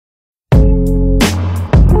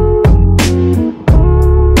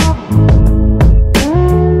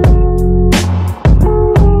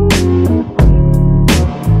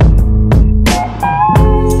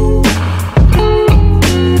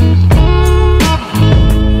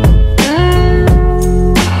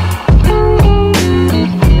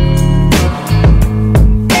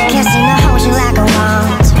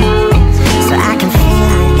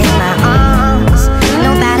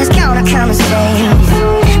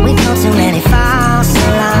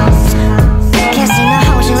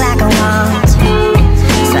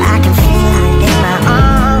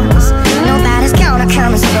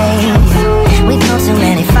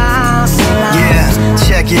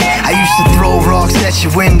at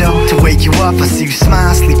your window to wake you up. I see you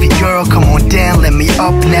smile, sleepy girl, come on down, let me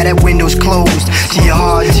up. Now that window's closed to your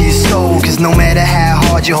heart, to your soul. Cause no matter how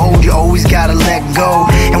hard you hold, you always gotta let go.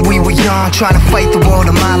 And we were young, trying to fight the world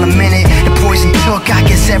a mile a minute. The poison took, I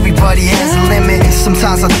guess everybody has a limit.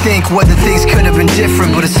 Sometimes I think whether things could have been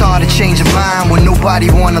different, but it's hard to change your mind when nobody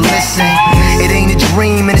wanna listen. It ain't a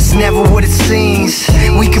dream and it's never what it seems.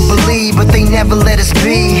 We could believe, but they never let us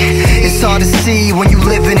be. It's hard to see when you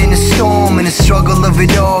living in a storm, and the struggle of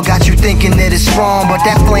it all got you thinking that it's wrong. But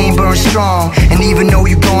that flame burns strong, and even though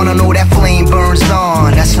you're gone, I know that flame burns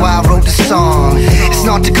on. That's why I wrote the song. It's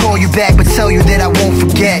not to call you back, but tell you that I won't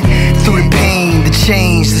forget. Through the pain, the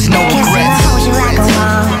change, there's no regrets. I hold you like I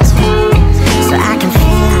want, so I can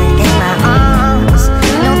feel it in my arms.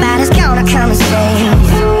 Nobody's gonna come and save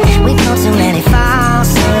you. We've known too many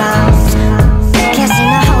false alarms. Can't seem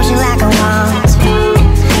to hold you like I want,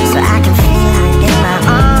 so I can feel it in my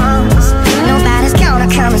arms. Nobody's gonna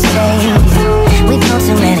come and save you. We've known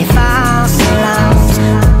too many false alarms.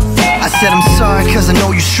 I said I'm sorry cause I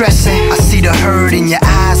know you're stressing. I see the hurt in your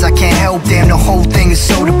eyes, I can't help, damn, the whole thing is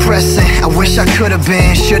so depressing. I wish I could've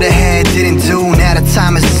been, should've had, didn't do. Now the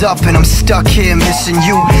time is up and I'm stuck here missing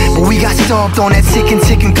you. But we got stopped on that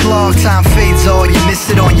ticking clock. Time fades all, you miss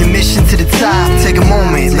it on your mission to the top. Take a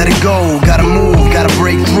moment, let it go, gotta move, gotta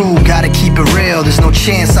break through. Gotta keep it real, there's no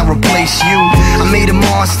chance I'll replace you. I made a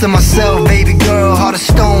monster myself, baby girl. Heart of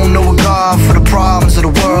stone, no regard for the problems of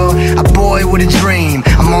the world. A boy with a dream,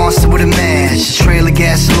 a monster with a match, a trail of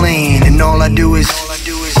gasoline, and all I do is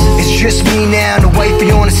it's just me now, and the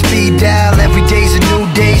wifey on a speed dial. Every day's a new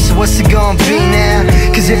day, so what's it gonna be now?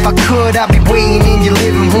 Cause if I could, I'd be waiting in your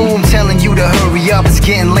living room, telling you to hurry up, it's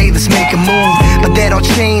getting late, let's make a move. But that all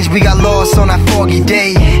changed, we got lost on that foggy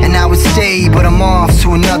day. And I would stay, but I'm off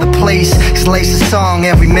to another place. Cause life's a song,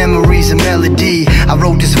 every memory's a melody. I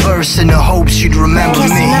wrote this verse in the hopes you'd remember me.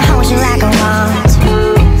 Can't seem to hold you like I want,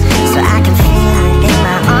 so I can